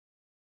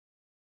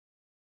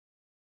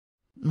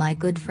My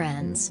good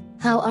friends,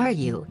 how are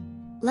you?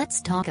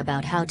 Let's talk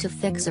about how to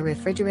fix a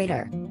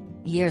refrigerator.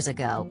 Years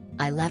ago,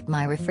 I left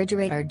my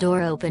refrigerator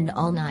door open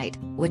all night,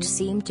 which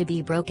seemed to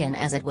be broken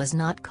as it was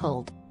not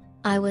cold.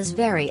 I was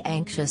very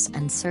anxious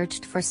and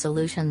searched for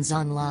solutions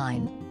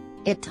online.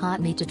 It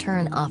taught me to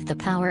turn off the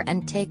power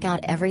and take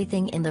out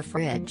everything in the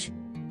fridge.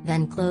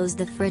 Then close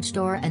the fridge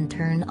door and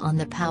turn on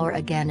the power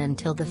again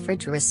until the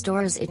fridge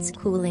restores its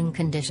cooling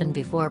condition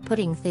before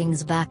putting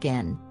things back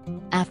in.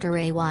 After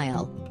a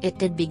while, it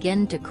did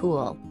begin to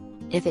cool.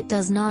 If it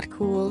does not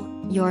cool,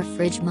 your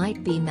fridge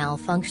might be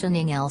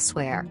malfunctioning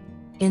elsewhere.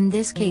 In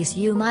this case,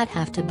 you might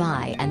have to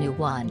buy a new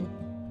one.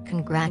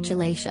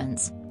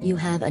 Congratulations, you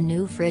have a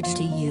new fridge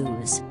to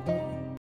use.